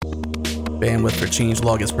Bandwidth for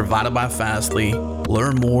changelog is provided by Fastly.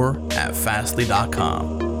 Learn more at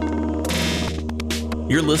fastly.com.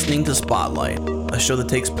 You're listening to Spotlight, a show that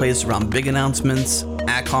takes place around big announcements,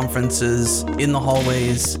 at conferences, in the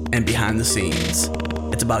hallways, and behind the scenes.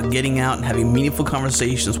 It's about getting out and having meaningful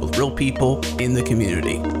conversations with real people in the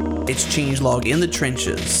community. It's changelog in the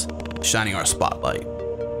trenches, shining our spotlight.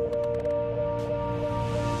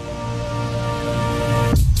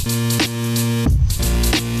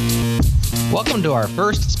 Welcome to our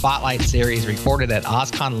first Spotlight series recorded at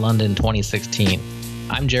OSCON London 2016.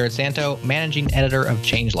 I'm Jerod Santo, Managing Editor of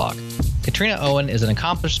Changelog. Katrina Owen is an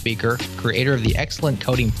accomplished speaker, creator of the excellent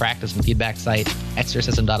coding practice and feedback site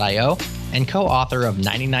Exercism.io, and co-author of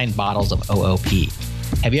 99 Bottles of OOP.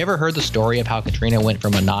 Have you ever heard the story of how Katrina went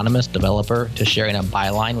from anonymous developer to sharing a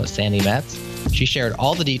byline with Sandi Metz? She shared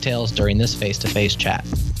all the details during this face-to-face chat.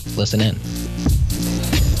 Listen in.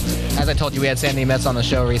 As I told you, we had Sandi Metz on the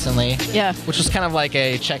show recently. Yeah. Which was kind of like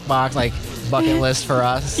a checkbox, like bucket list for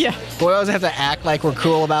us. Yeah. But we always have to act like we're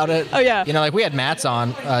cool about it. Oh, yeah. You know, like we had Matt's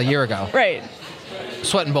on a year ago. Right.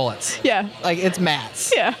 Sweating bullets. Yeah. Like it's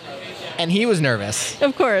Matt's. Yeah. And he was nervous.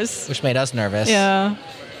 Of course. Which made us nervous. Yeah.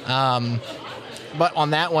 But on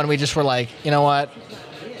that one, we just were like, you know what?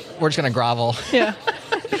 We're just going to grovel. Yeah.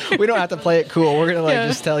 We don't have to play it cool. We're going to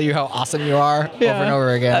just tell you how awesome you are over and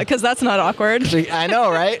over again. Because that's not awkward. I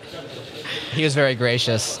know, right? He was very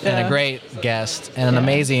gracious and a great guest and an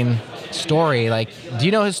amazing story. Like, do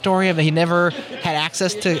you know his story of he never had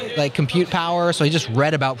access to like compute power, so he just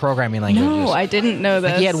read about programming languages? No, I didn't know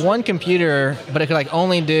this. Like, he had one computer, but it could like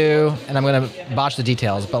only do, and I'm going to botch the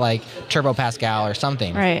details, but like Turbo Pascal or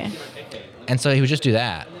something. Right. And so he would just do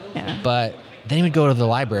that. Yeah. But then he would go to the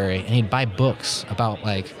library and he'd buy books about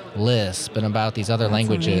like Lisp and about these other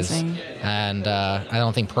languages. Amazing. And I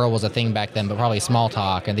don't think Perl was a thing back then, but probably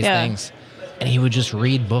Smalltalk and these things. And he would just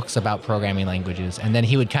read books about programming languages. And then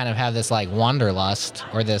he would kind of have this like wanderlust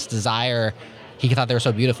or this desire. He thought they were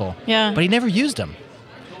so beautiful. Yeah. But he never used them.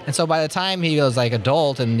 And so by the time he was like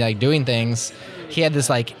adult and like doing things, he had this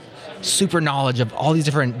like super knowledge of all these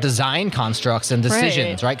different design constructs and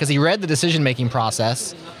decisions, right? Because he read the decision-making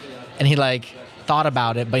process and he like thought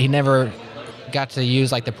about it, but he never got to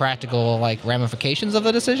use like the practical like ramifications of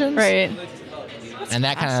the decisions. Right. And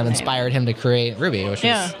that kind of inspired him to create Ruby, which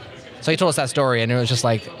was... So he told us that story, and it was just,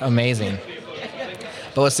 like, amazing.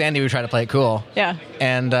 But with Sandi, we tried to play it cool. Yeah.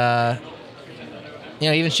 And, you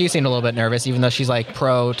know, even she seemed a little bit nervous, even though she's, like,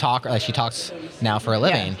 pro talker. Like, she talks now for a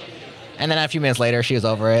living. Yeah. And then a few minutes later, she was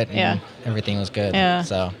over it, and everything was good. Yeah.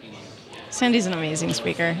 So Sandi's an amazing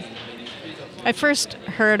speaker. I first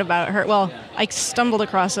heard about her, well, I stumbled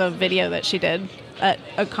across a video that she did at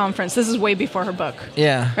a conference. This is way before her book.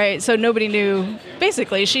 Yeah. Right? So nobody knew,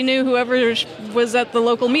 basically, she knew whoever was at the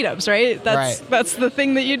local meetups, right? That's the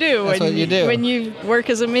thing that you do. That's what you do. When you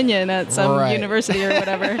work as a minion at some university or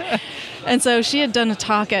whatever. And so she had done a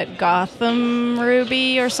talk at Gotham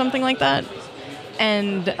Ruby or something like that.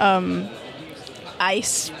 And I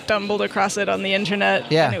stumbled across it on the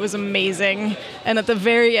internet, and it was amazing. And at the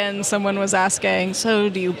very end, someone was asking, so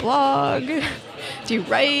do you blog? Do you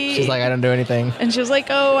write? She's like, I don't do anything. And she was like,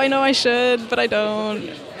 oh, I know I should, but I don't.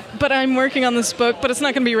 But I'm working on this book, but it's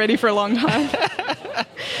not going to be ready for a long time.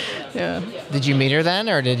 Yeah. Did you meet her then,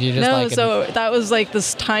 or did you just No, so that was like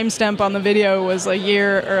this timestamp on the video was a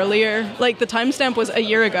year earlier. Like the timestamp was a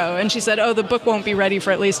year ago, and she said, oh, the book won't be ready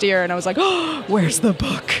for at least a year. And I was like, oh, where's the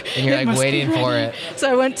book? And you're like waiting for it.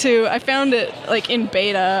 So I found it like in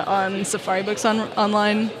beta on Safari Books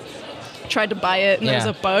online. Tried to buy it, and there was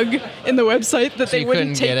a bug in the website that they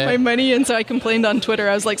wouldn't take my money, and so I complained on Twitter.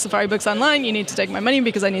 I was like, Safari Books Online, you need to take my money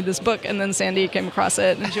because I need this book. And then Sandi came across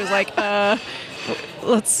it, and she was like,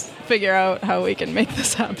 let's figure out how we can make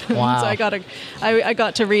this happen. Wow. So I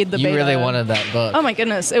got to read the beta. You really wanted that book. Oh my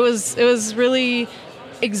goodness. It was really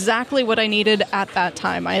exactly what I needed at that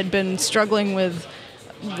time. I had been struggling with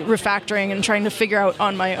refactoring and trying to figure out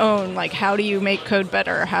on my own, like, how do you make code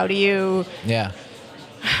better? How do you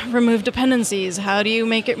remove dependencies? How do you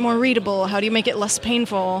make it more readable? How do you make it less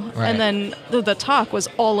painful? Right. And then the talk was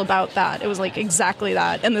all about that. It was like exactly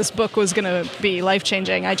that. And this book was going to be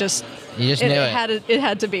life-changing. You just knew it. It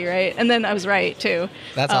had to be, right? And then I was right, too.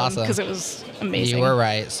 That's awesome. Because it was amazing. You were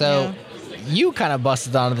right. So you kind of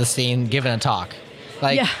busted onto the scene giving a talk.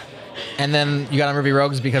 And then you got on Ruby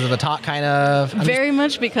Rogues because of the talk, kind of? Very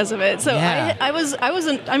much because of it. So I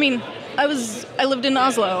lived in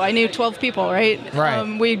Oslo. I knew 12 people, right?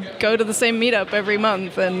 Right. We'd go to the same meetup every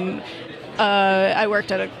month, and I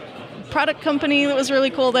worked at a product company that was really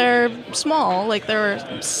cool there. Small, like there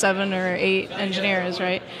were 7 or 8 engineers,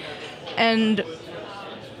 right? And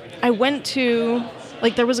I went to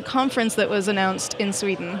like there was a conference that was announced in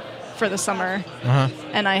Sweden for the summer,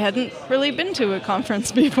 and I hadn't really been to a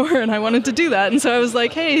conference before, and I wanted to do that, and so I was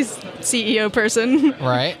like, hey, CEO person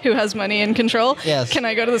who has money and control, can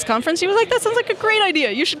I go to this conference? He was like, that sounds like a great idea,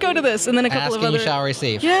 you should go to this. And then a couple of other... you shall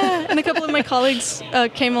receive. Yeah, and a couple of my colleagues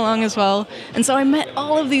came along as well, and so I met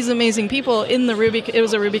all of these amazing people in the Ruby, it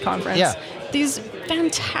was a Ruby conference. Yeah. These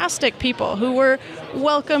fantastic people who were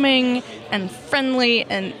welcoming and friendly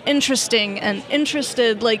and interesting and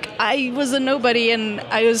interested. Like, I was a nobody and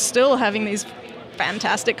I was still having these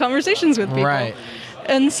fantastic conversations with people. Right.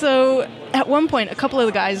 And so at one point, a couple of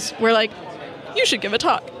the guys were like, you should give a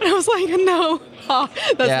talk. And I was like, no,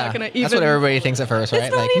 that's not going to even... That's what everybody thinks at first, right?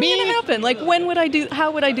 It's not even going to happen. Like, when would I do...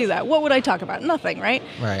 How would I do that? What would I talk about? Nothing, right?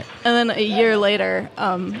 Right. And then a year later,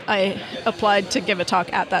 I applied to give a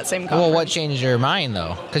talk at that same conference. Well, what changed your mind,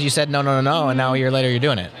 though? Because you said no, and now a year later you're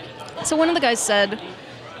doing it. So one of the guys said,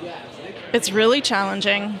 it's really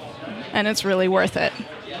challenging, and it's really worth it.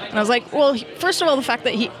 And I was like, well, first of all, the fact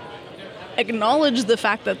that he acknowledged the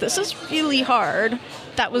fact that this is really hard,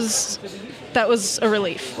 that was a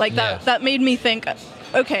relief. Like, that made me think,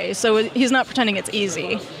 okay, so he's not pretending it's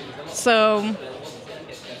easy. So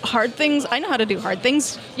hard things, I know how to do hard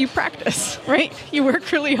things. You practice, right? You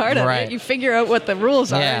work really hard at it. You figure out what the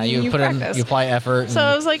rules are. Yeah, and you put practice. in, you apply effort. So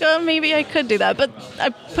I was like, oh, maybe I could do that. But I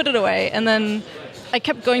put it away. And then I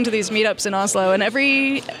kept going to these meetups in Oslo. And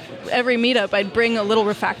every meetup, I'd bring a little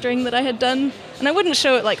refactoring that I had done. And I wouldn't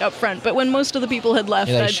show it like up front. But when most of the people had left,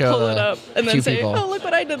 I'd pull it up and then say, oh, look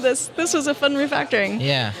what I did this. This was a fun refactoring.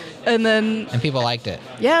 Yeah. And people liked it.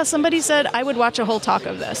 Yeah, somebody said, I would watch a whole talk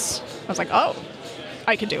of this. I was like, oh,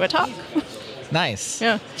 I could do a talk. Nice.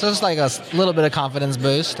 Yeah. So it's like a little bit of confidence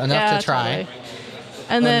boost, enough to try. Totally.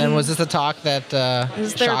 And then was this a talk that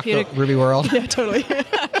shocked the Ruby world? Yeah, totally.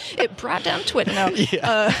 It brought down Twitter. No,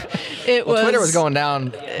 Twitter was going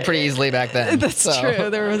down pretty easily back then. That's true.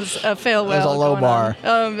 There was a fail whale. There was a low bar.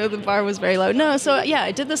 The bar was very low. No, so yeah,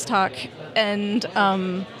 I did this talk, and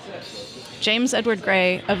James Edward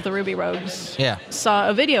Gray of the Ruby Rogues saw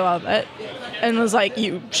a video of it and was like,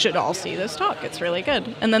 you should all see this talk. It's really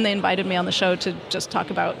good. And then they invited me on the show to just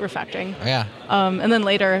talk about refactoring. Yeah. And then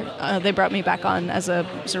later, they brought me back on as a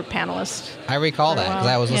sort of panelist. I recall that because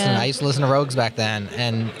I was listening. I used to listen to Rogues back then,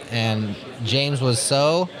 and James was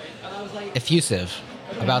so effusive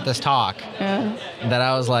about this talk that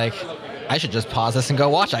I was like, I should just pause this and go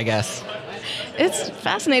watch, I guess. It's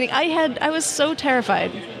fascinating. I was so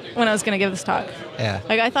terrified when I was going to give this talk. Yeah.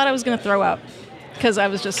 Like, I thought I was going to throw up because I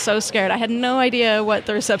was just so scared. I had no idea what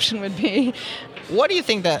the reception would be. What do you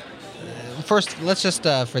think that... First, let's just,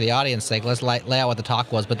 for the audience sake, let's lay out what the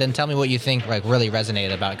talk was, but then tell me what you think like really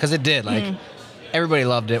resonated about it. Because it did. Like, everybody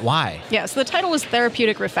loved it. Why? Yeah, so the title was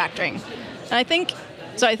Therapeutic Refactoring. And I think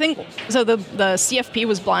the CFP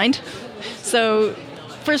was blind. So...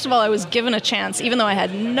 First of all, I was given a chance, even though I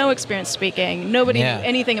had no experience speaking, nobody knew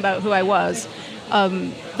anything about who I was.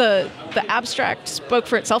 The abstract spoke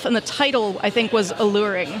for itself, and the title, I think, was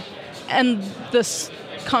alluring. And this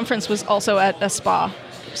conference was also at a spa.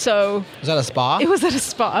 So was that a spa? It was at a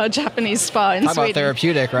spa, a Japanese spa in Sweden. Talk about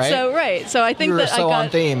therapeutic, right? So I think you were so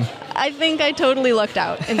on theme. I think I totally lucked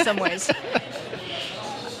out in some ways.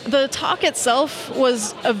 The talk itself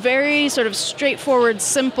was a very sort of straightforward,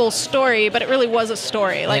 simple story, but it really was a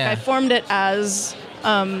story. Like, I formed it as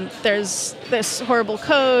there's this horrible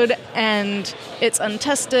code and it's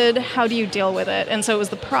untested. How do you deal with it? And so it was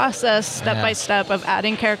the process, step by step, of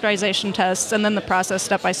adding characterization tests, and then the process,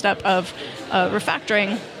 step by step, of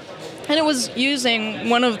refactoring. And it was using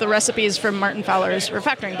one of the recipes from Martin Fowler's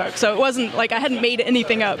refactoring book. So it wasn't like I hadn't made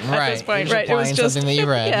anything up at this point. Right. It was just something that you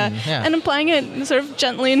read. And applying it sort of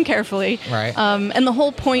gently and carefully. Right. And the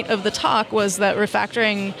whole point of the talk was that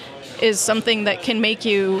refactoring is something that can make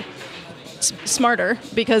you smarter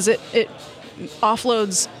because it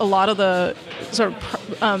offloads a lot of the sort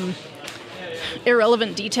of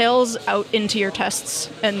irrelevant details out into your tests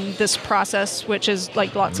and this process, which is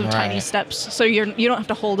like lots of tiny steps. So you don't have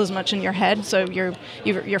to hold as much in your head. So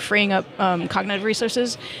you're freeing up cognitive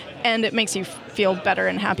resources, and it makes you feel better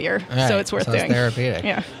and happier. Right. So it's worth doing. It's therapeutic.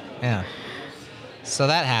 Yeah. So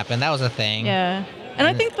that happened. That was a thing. Yeah. And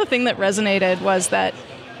I think the thing that resonated was that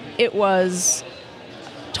it was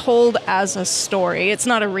told as a story. It's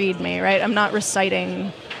not a README, right? I'm not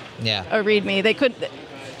reciting a README.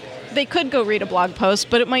 They could go read a blog post,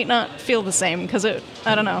 but it might not feel the same because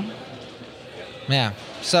I don't know. Yeah.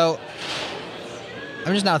 So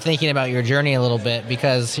I'm just now thinking about your journey a little bit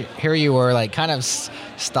because here you were like kind of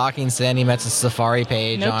stalking Sandi Metz's Safari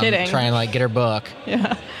page trying to like get her book.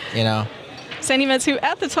 Yeah. You know, Sandi Metz, who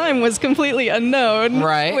at the time was completely unknown,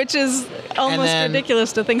 right? Which is almost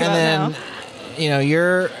ridiculous to think about now. You know,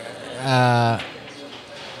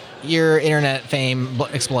 your internet fame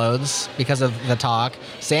explodes because of the talk.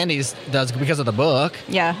 Sandy's does because of the book.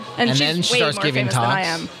 Yeah, and she's then she way starts more giving famous talks. than I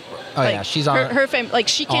am. Oh like, yeah, she's on her fame. Like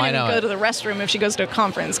she can't even go it. to the restroom if she goes to a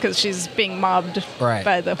conference because she's being mobbed right.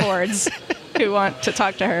 by the hordes who want to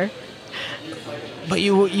talk to her. But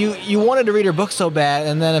you wanted to read her book so bad,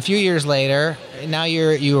 and then a few years later, now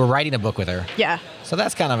you were writing a book with her. Yeah. So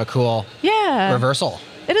that's kind of a cool reversal.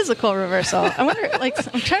 It is a cool reversal. I wonder,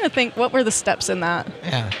 I'm trying to think, what were the steps in that?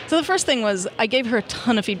 Yeah. So the first thing was I gave her a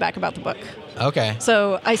ton of feedback about the book. Okay.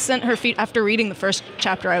 So I sent her after reading the first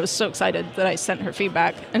chapter. I was so excited that I sent her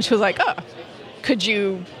feedback, and she was like, "Oh, could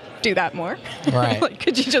you do that more? Right. Like,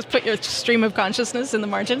 could you just put your stream of consciousness in the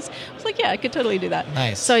margins?" I was like, "Yeah, I could totally do that."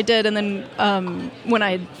 Nice. So I did, and then when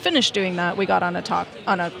I had finished doing that, we got on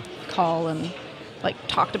a call and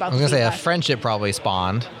talked about. I was gonna say feedback. a friendship probably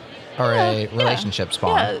spawned. Or a relationship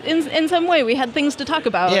spawn. Yeah, in some way we had things to talk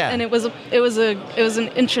about, and it was an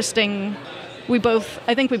interesting.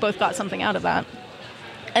 I think we both got something out of that.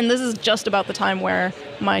 And this is just about the time where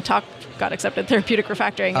my talk got accepted, therapeutic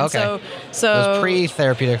refactoring. Okay. And so it was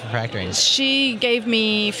pre-therapeutic refactoring. She gave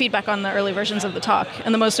me feedback on the early versions of the talk,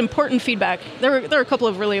 and the most important feedback. There were a couple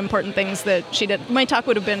of really important things that she did. My talk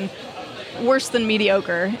would have been worse than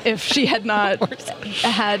mediocre if she had not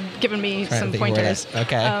had given me some pointers.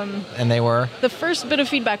 Okay. And they were? The first bit of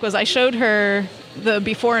feedback was I showed her the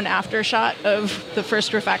before and after shot of the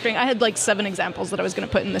first refactoring. I had 7 examples that I was going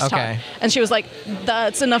to put in this talk. And she was like,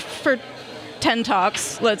 "That's enough for 10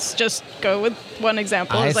 talks. Let's just go with one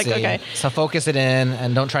example." I was like, "Okay." So focus it in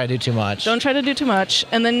and don't try to do too much. Don't try to do too much.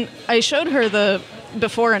 And then I showed her the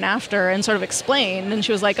before and after and sort of explained, and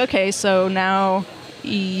she was like, "Okay, so now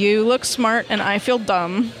you look smart and I feel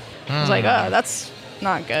dumb." I was like, "Oh, that's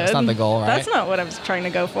not good. That's not the goal, right? That's not what I was trying to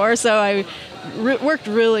go for." So I worked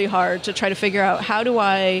really hard to try to figure out how do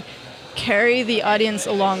I carry the audience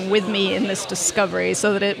along with me in this discovery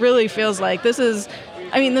so that it really feels like this is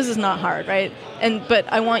not hard, right? But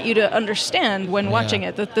I want you to understand when watching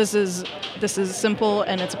it that this is simple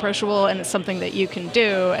and it's approachable and it's something that you can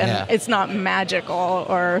do, and it's not magical,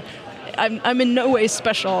 or I'm in no way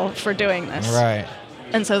special for doing this. Right.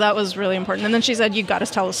 And so that was really important. And then she said, "You got to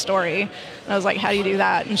tell a story." And I was like, "How do you do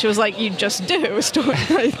that?" And she was like, "You just do a story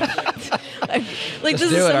like that." This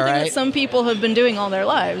is something that some people have been doing all their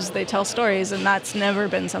lives. They tell stories, and that's never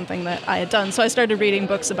been something that I had done. So I started reading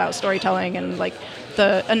books about storytelling, and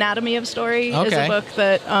The Anatomy of Story is a book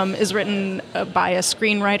that is written by a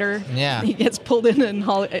screenwriter. Yeah. He gets pulled in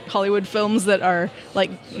Hollywood films that are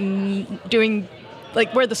doing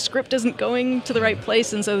where the script isn't going to the right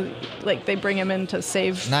place, and so they bring him in to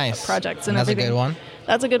save projects and everything. That's a good one.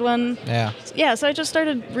 That's a good one. Yeah. Yeah, so I just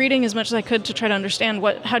started reading as much as I could to try to understand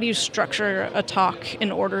how do you structure a talk in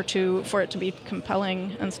order for it to be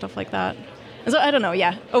compelling and stuff like that. And so I don't know,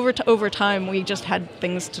 over time we just had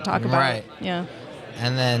things to talk about. Right. Yeah.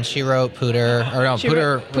 And then she wrote Pooter,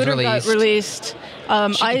 Pooter was released. Got released.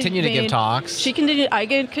 She continued to give talks. She continued. I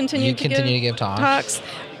continued to give talks.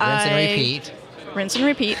 Rinse and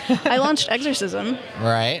repeat. I launched Exercism.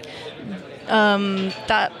 Right.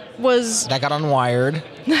 That got on Wired.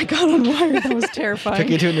 That was terrifying. Took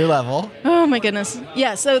you to a new level. Oh my goodness.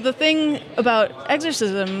 Yeah, so the thing about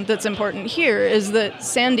Exercism that's important here is that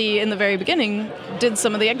Sandi, in the very beginning, did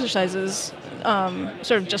some of the exercises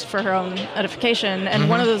sort of just for her own edification. And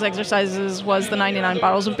one of those exercises was the 99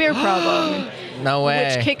 bottles of beer problem. No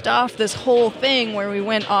way. Which kicked off this whole thing where we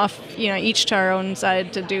went off, each to our own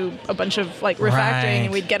side to do a bunch of refactoring,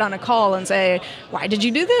 and we'd get on a call and say, "Why did you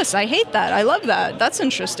do this? I hate that. I love that. That's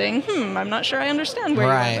interesting. I'm not sure I understand where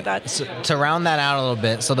you went with that." So, to round that out a little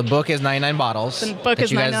bit, so the book is 99 bottles. The book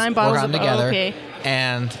is 99 bottles of together, OOP.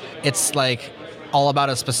 and it's all about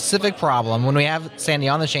a specific problem. When we have Sandi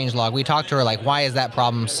on the changelog, we talk to her why is that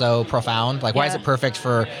problem so profound? Why is it perfect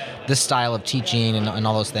for this style of teaching and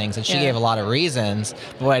all those things? And she gave a lot of reasons.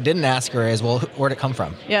 But what I didn't ask her is, well, where'd it come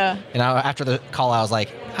from? Yeah. After the call, I was like,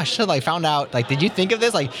 I should have found out. Did you think of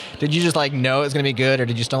this? Did you just know it was going to be good, or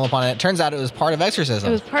did you stumble upon it? It turns out it was part of Exercism.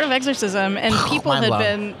 It was part of Exercism, and people had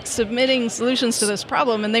been submitting solutions to this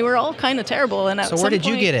problem, and they were all kind of terrible. And so where did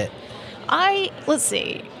you get it? let's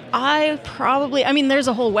see. There's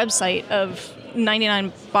a whole website of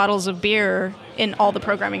 99 bottles of beer in all the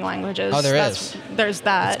programming languages. Oh, is. There's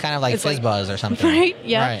that. It's kind of like FizzBuzz or something. Right?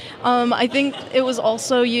 Yeah. Right. I think it was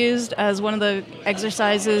also used as one of the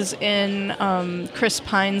exercises in Chris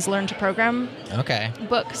Pine's Learn to Program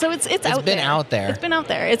book. So it's out there. It's been out there. It's been out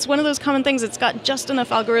there. It's one of those common things. It's got just enough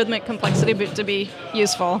algorithmic complexity to be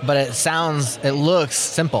useful. But it looks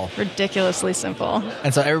simple. Ridiculously simple.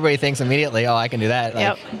 And so everybody thinks immediately, oh, I can do that.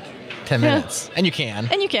 Yep. 10 minutes. And you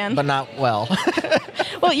can. But not well.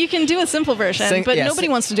 Well, you can do a simple version, but nobody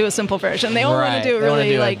wants to do a simple version. They all want to do a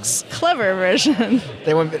really clever version.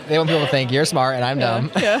 They want people to think you're smart and I'm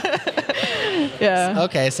dumb. Yeah.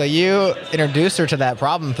 Okay, so you introduced her to that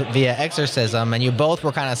problem via Exercism, and you both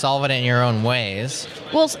were kind of solving it in your own ways.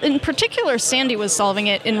 Well, in particular, Sandi was solving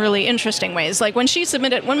it in really interesting ways. Like when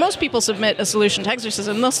most people submit a solution to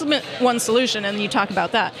Exercism, they'll submit one solution and you talk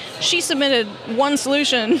about that. She submitted one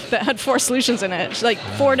solution that had 4 solutions in it, like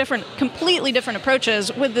 4 completely different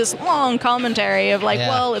approaches with this long commentary of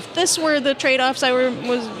well, if this were the trade-offs I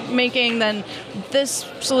was making, then this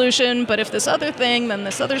solution, but if this other thing, then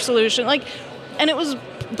this other solution. And it was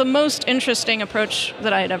the most interesting approach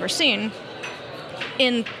that I had ever seen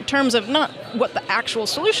in terms of not what the actual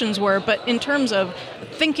solutions were, but in terms of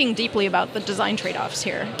thinking deeply about the design trade-offs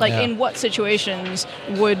here. In what situations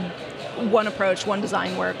would one approach, one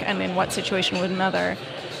design work, and in what situation would another.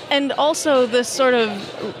 And also this sort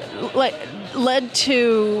of led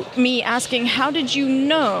to me asking, how did you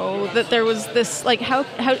know that there was this, how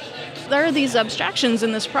there are these abstractions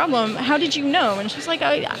in this problem. How did you know? And she's like,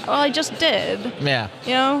 I just did. Yeah.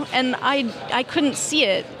 And I couldn't see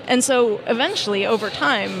it. And so eventually, over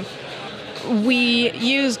time, we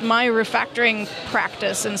used my refactoring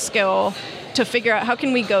practice and skill to figure out how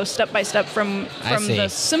can we go step by step from the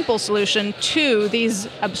simple solution to these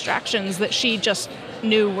abstractions that she just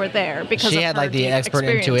knew were there because she had the expert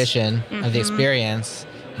intuition of the experience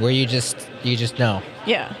where you just know.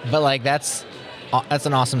 Yeah. But that's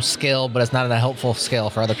an awesome skill, but it's not a helpful skill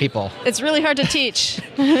for other people. It's really hard to teach.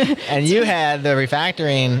 And you had the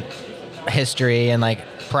refactoring history and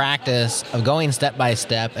practice of going step by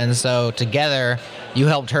step, and so together you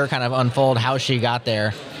helped her kind of unfold how she got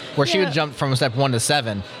there, where she would jump from step 1 to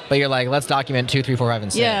 7, but you're let's document 2, 3, 4, 5,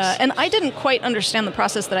 and 6. Yeah, and I didn't quite understand the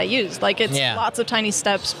process that I used. It's lots of tiny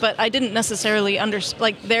steps, but I didn't necessarily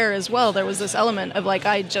understand. There as well, there was this element of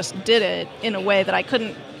I just did it in a way that I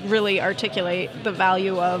couldn't really articulate the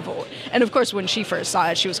value of. And of course, when she first saw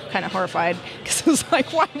it, she was kind of horrified because it was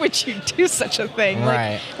why would you do such a thing?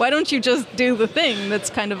 Right. Why don't you just do the thing that's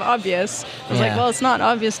kind of obvious? I was well, it's not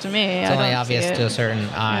obvious to me. It's only obvious to a certain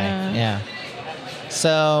eye. Yeah.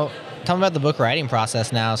 So, tell me about the book writing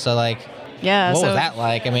process now. So, what was that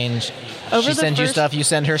like? I mean, she sends you stuff, you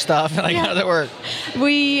send her stuff. How does it work?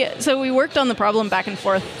 We worked on the problem back and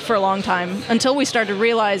forth for a long time until we started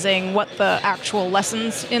realizing what the actual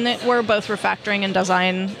lessons in it were, both refactoring and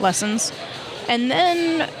design lessons. And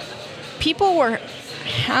then people were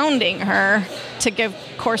hounding her to give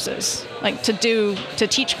courses, to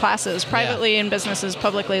teach classes privately in businesses,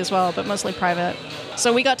 publicly as well, but mostly private.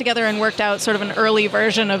 So we got together and worked out sort of an early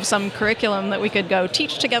version of some curriculum that we could go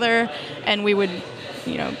teach together, and we would,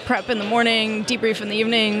 prep in the morning, debrief in the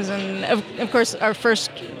evenings, and of course our first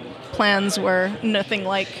plans were nothing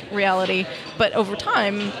like reality, but over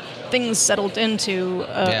time things settled into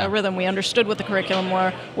a rhythm. We understood what the curriculum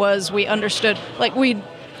was. We understood,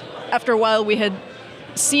 after a while we had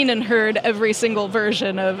seen and heard every single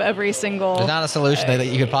version of every single... There's not a solution that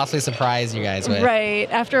you could possibly surprise you guys with.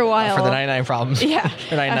 Right. After a while... For the 99 problems. Yeah.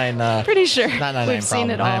 Or 99... pretty sure not 99 we've seen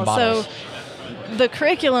it all. Bottles. So the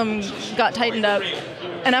curriculum got tightened up,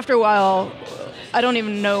 and after a while, I don't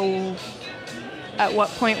even know at what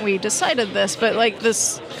point we decided this, but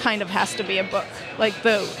this kind of has to be a book.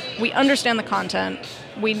 We understand the content.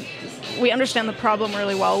 We understand the problem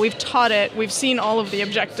really well. We've taught it. We've seen all of the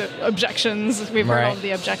objections. We've heard all of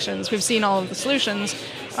the objections. We've seen all of the solutions.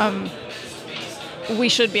 We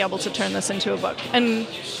should be able to turn this into a book. And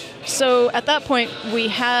so at that point,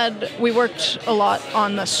 we worked a lot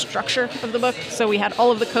on the structure of the book. So we had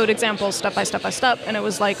all of the code examples step by step by step. And it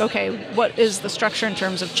was okay, what is the structure in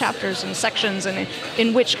terms of chapters and sections? And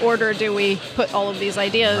in which order do we put all of these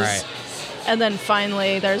ideas? Right. And then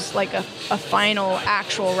finally, there's a final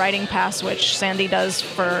actual writing pass, which Sandi does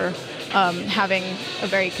for having a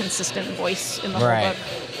very consistent voice in the whole book.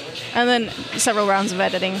 And then several rounds of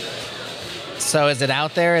editing. So is it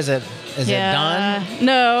out there? Is it done?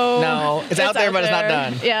 No. It's out there, but it's not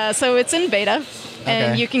done. Yeah, so it's in beta.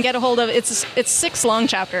 And you can get a hold of it's 6 long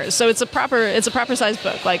chapters. So it's a proper sized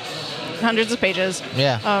book, hundreds of pages.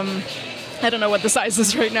 Yeah. I don't know what the size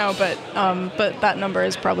is right now, but that number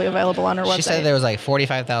is probably available on our website. She said there was like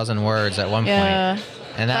 45,000 words at one point.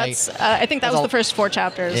 And that's I think that was the first 4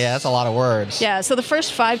 chapters. Yeah, that's a lot of words. Yeah, so the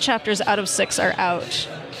first 5 chapters out of 6 are out,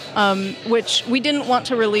 which we didn't want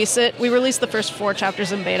to release it. We released the first 4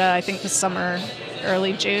 chapters in beta, I think this summer,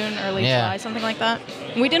 early June, early July, something like that.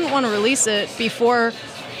 We didn't want to release it before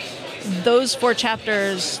those 4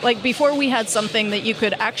 chapters, like before we had something that you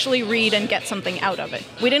could actually read and get something out of it.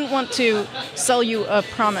 We didn't want to sell you a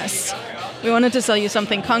promise. We wanted to sell you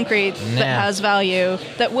something concrete that has value,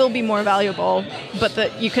 that will be more valuable, but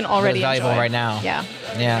that you can already enjoy. Valuable right now. Yeah.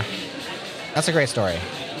 Yeah. That's a great story.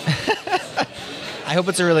 I hope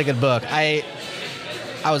it's a really good book. I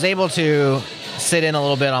was able to sit in a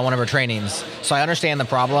little bit on one of her trainings, so I understand the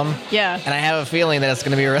problem. Yeah. And I have a feeling that it's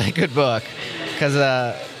going to be a really good book,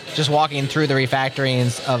 because just walking through the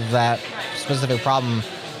refactorings of that specific problem,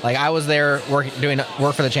 like I was there doing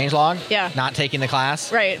work for the changelog, not taking the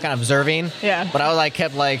class, right? Kind of observing, But I was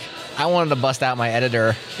kept I wanted to bust out my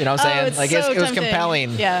editor. You know what I'm saying? It was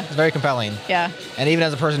compelling. Yeah, it's very compelling. Yeah. And even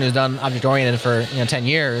as a person who's done object oriented for 10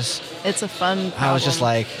 years, it's a fun problem. I was just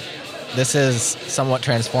this is somewhat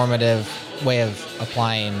transformative way of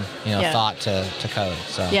applying thought to code.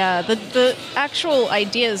 So yeah, the actual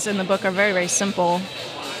ideas in the book are very, very simple,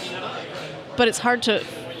 but it's hard to.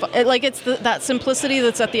 It's that simplicity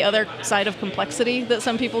that's at the other side of complexity that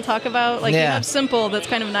some people talk about. You have simple that's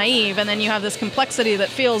kind of naive, and then you have this complexity that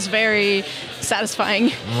feels very satisfying.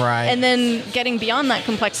 Right. And then getting beyond that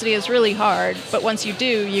complexity is really hard. But once you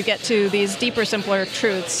do, you get to these deeper, simpler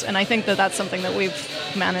truths. And I think that that's something that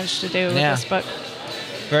we've managed to do with this book.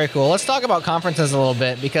 Very cool. Let's talk about conferences a little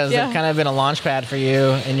bit, because it's kind of been a launch pad for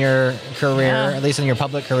you in your career, at least in your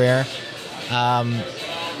public career.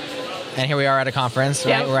 And here we are at a conference,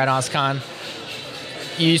 right? We're at OSCON.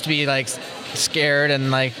 You used to be scared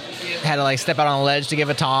and had to step out on a ledge to give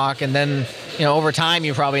a talk, and then over time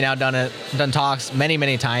you've probably now done talks many,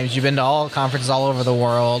 many times. You've been to all conferences all over the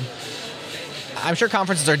world. I'm sure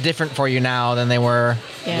conferences are different for you now than they were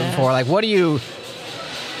before. What do you're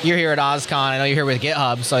here at OSCON. I know you're here with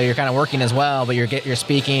GitHub, so you're kind of working as well, but you're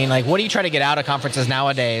speaking. What do you try to get out of conferences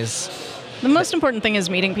nowadays? The most important thing is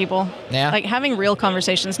meeting people. Yeah. Having real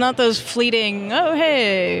conversations, not those fleeting, oh,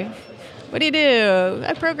 hey, what do you do?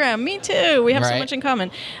 I program. Me too. We have so much in common.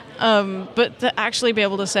 But to actually be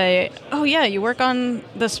able to say, oh, yeah, you work on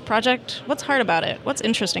this project. What's hard about it? What's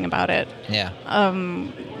interesting about it? Yeah.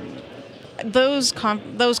 Those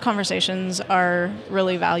conversations are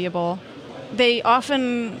really valuable. They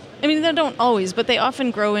often, they don't always, but they often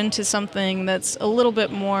grow into something that's a little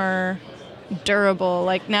bit more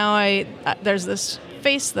durable. Now there's this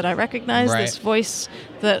face that I recognize, this voice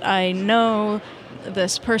that I know,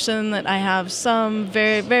 this person that I have some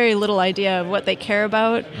very, very little idea of what they care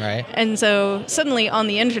about. Right. And so suddenly on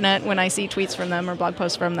the internet, when I see tweets from them or blog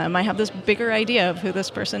posts from them, I have this bigger idea of who this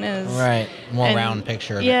person is. Right. More round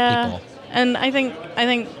picture of people. And I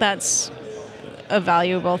think that's a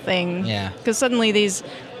valuable thing. Yeah. Because suddenly these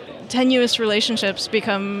tenuous relationships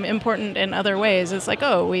become important in other ways. It's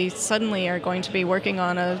we suddenly are going to be working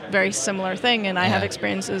on a very similar thing, and I have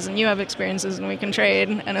experiences and you have experiences, and we can trade,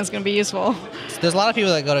 and it's going to be useful. There's a lot of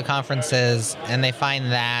people that go to conferences and they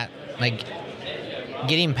find that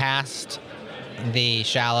getting past the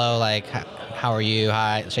shallow, how are you,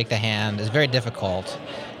 hi, shake the hand, is very difficult.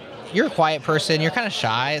 You're a quiet person. You're kind of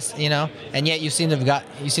shy, and yet you seem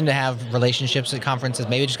to have relationships at conferences.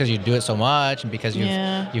 Maybe just because you do it so much, and because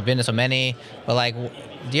you've been to so many. But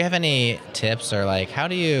do you have any tips, or how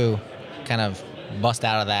do you kind of bust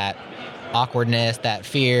out of that awkwardness, that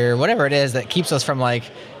fear, whatever it is that keeps us from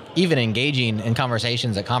even engaging in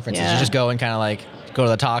conversations at conferences? You just go and kind of go to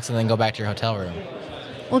the talks and then go back to your hotel room.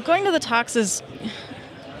 Well, going to the talks is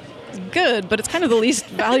good, but it's kind of the least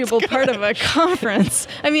valuable part of a conference.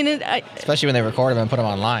 Especially when they record them and put them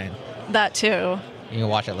online. That too. You can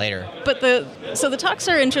watch it later. But the talks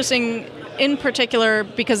are interesting in particular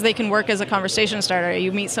because they can work as a conversation starter.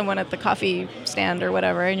 You meet someone at the coffee stand or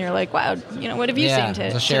whatever, and you're like, wow, what have you seen today?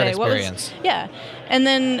 It's a shared experience. And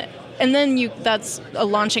then that's a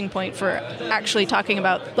launching point for actually talking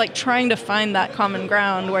about, trying to find that common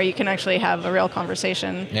ground where you can actually have a real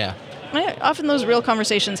conversation. Yeah. Often those real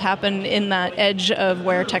conversations happen in that edge of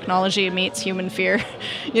where technology meets human fear.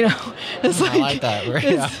 It's I like that.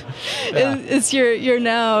 It's you're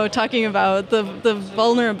now talking about the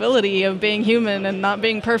vulnerability of being human and not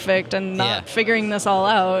being perfect and not figuring this all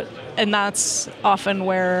out, and that's often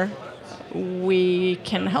where we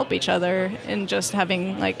can help each other in just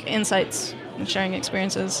having insights and sharing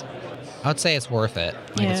experiences. I would say it's worth it.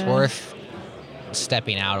 It's worth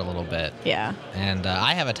stepping out a little bit. Yeah. And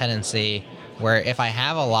I have a tendency, where if I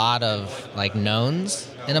have a lot of like knowns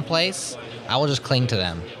in a place, I will just cling to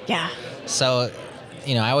them. Yeah. So,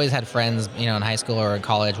 you know, I always had friends, you know, in high school or in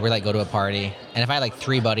college where like go to a party, and if I had like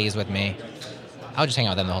 3 buddies with me, I would just hang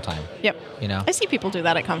out with them the whole time. Yep. You know? I see people do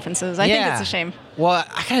that at conferences. I think it's a shame. Well,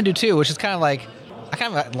 I kind of do too, which is kind of like, I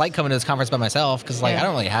kind of like coming to this conference by myself because, like, I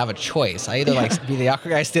don't really have a choice. I either, like, be the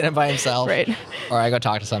awkward guy standing by himself or I go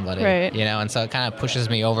talk to somebody, you know? And so it kind of pushes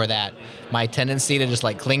me over that, my tendency to just,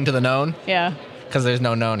 like, cling to the known. Yeah. Because there's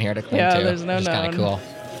no known here to cling to. Yeah, there's no known. Which is kind of cool.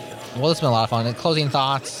 Well, it's been a lot of fun. And closing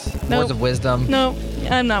thoughts, words of wisdom. No,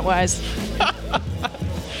 I'm not wise.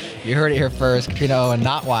 You heard it here first. Katrina Owen,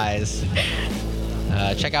 not wise.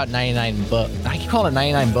 Check out 99 books. I keep calling it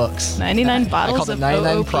 99 books. 99 bottles I called it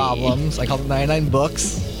 99 problems. I called it 99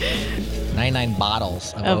 books. 99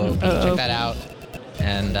 bottles of OOP. Check that out.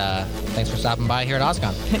 And thanks for stopping by here at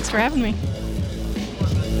OSCON. Thanks for having me.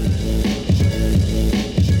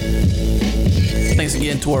 Thanks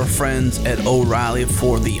again to our friends at O'Reilly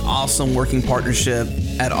for the awesome working partnership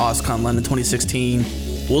at OSCON London 2016.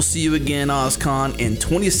 We'll see you again, OSCON, in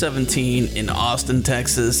 2017 in Austin,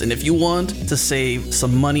 Texas. And if you want to save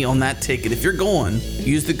some money on that ticket, if you're going,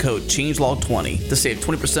 use the code CHANGELOG20 to save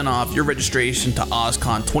 20% off your registration to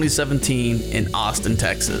OSCON 2017 in Austin,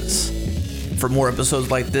 Texas. For more episodes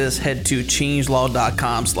like this, head to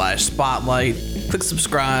changelog.com/spotlight. Click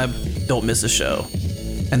subscribe. Don't miss a show.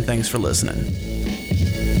 And thanks for listening.